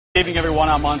Good evening, everyone.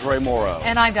 I'm Andre Morrow.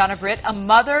 And I'm Donna Britt. A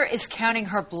mother is counting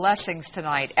her blessings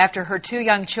tonight after her two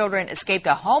young children escaped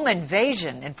a home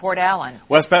invasion in Port Allen.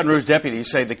 West Baton Rouge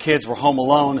deputies say the kids were home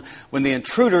alone when the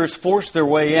intruders forced their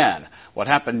way in. What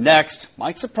happened next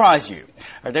might surprise you.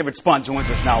 Our David Spunt joins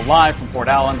us now live from Port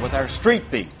Allen with our street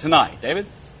beat tonight. David?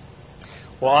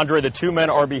 Well, Andre, the two men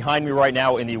are behind me right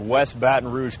now in the West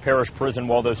Baton Rouge Parish Prison,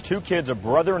 while those two kids, a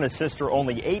brother and a sister,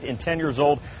 only 8 and 10 years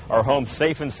old, are home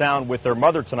safe and sound with their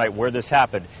mother tonight where this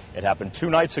happened. It happened 2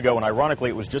 nights ago, and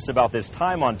ironically, it was just about this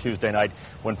time on Tuesday night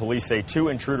when police say 2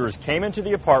 intruders came into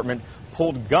the apartment,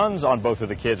 pulled guns on both of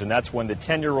the kids, and that's when the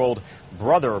 10-year-old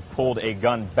brother pulled a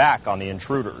gun back on the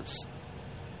intruders.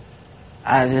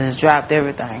 I just dropped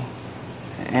everything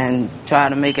and tried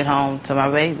to make it home to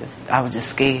my babies. I was just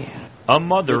scared. A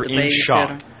mother in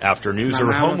shock after news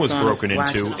her home was broken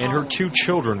into and her 2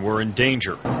 children were in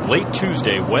danger. Late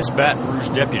Tuesday, West Baton Rouge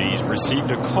deputies received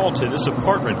a call to this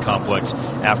apartment complex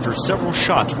after several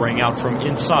shots rang out from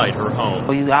inside her home.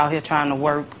 Well, you out here trying to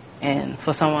work, and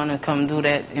for someone to come do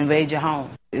that, invade your home,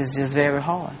 it's just very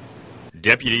hard.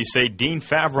 Deputies say Dean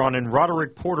Favron and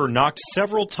Roderick Porter knocked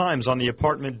several times on the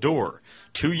apartment door.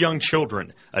 2 young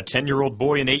children, a 10-year-old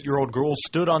boy and 8-year-old girl,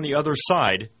 stood on the other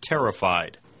side,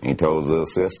 terrified. He told his little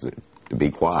sister to be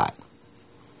quiet.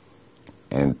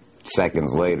 And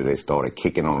seconds later, they started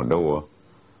kicking on the door.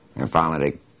 And finally,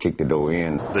 they kicked the door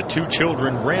in. The 2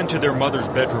 children ran to their mother's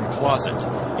bedroom closet.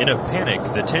 In a panic,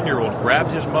 the 10-year-old grabbed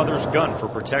his mother's gun for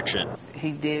protection.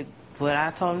 He did what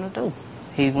I told him to do.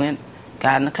 He went,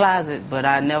 got in the closet, but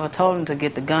I never told him to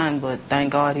get the gun, but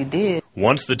thank God he did.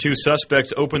 Once the 2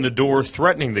 suspects opened the door,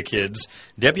 threatening the kids,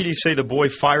 deputies say the boy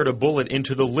fired a bullet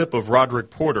into the lip of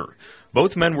Roderick Porter.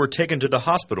 Both men were taken to the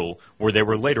hospital, where they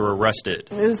were later arrested.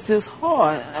 It's just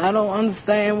hard. I don't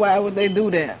understand why would they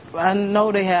do that. I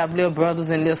know they have little brothers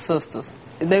and little sisters.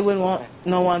 They wouldn't want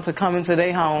no one to come into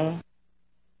their home.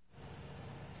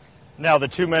 Now, the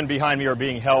 2 men behind me are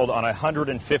being held on a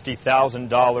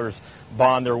 $150,000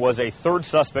 bond. There was a 3rd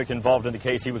suspect involved in the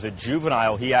case. He was a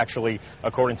juvenile. He actually,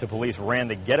 according to police, ran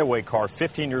the getaway car,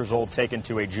 15 years old, taken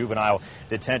to a juvenile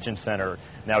detention center.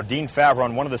 Now, Dean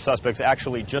Favron, one of the suspects,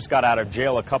 actually just got out of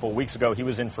jail a couple weeks ago. He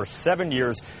was in for 7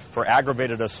 years for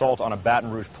aggravated assault on a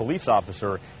Baton Rouge police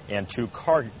officer and 2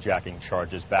 carjacking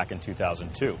charges back in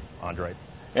 2002. Andre?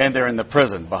 And they're in the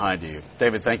prison behind you.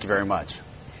 David, thank you very much.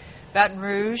 Baton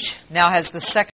Rouge now has the second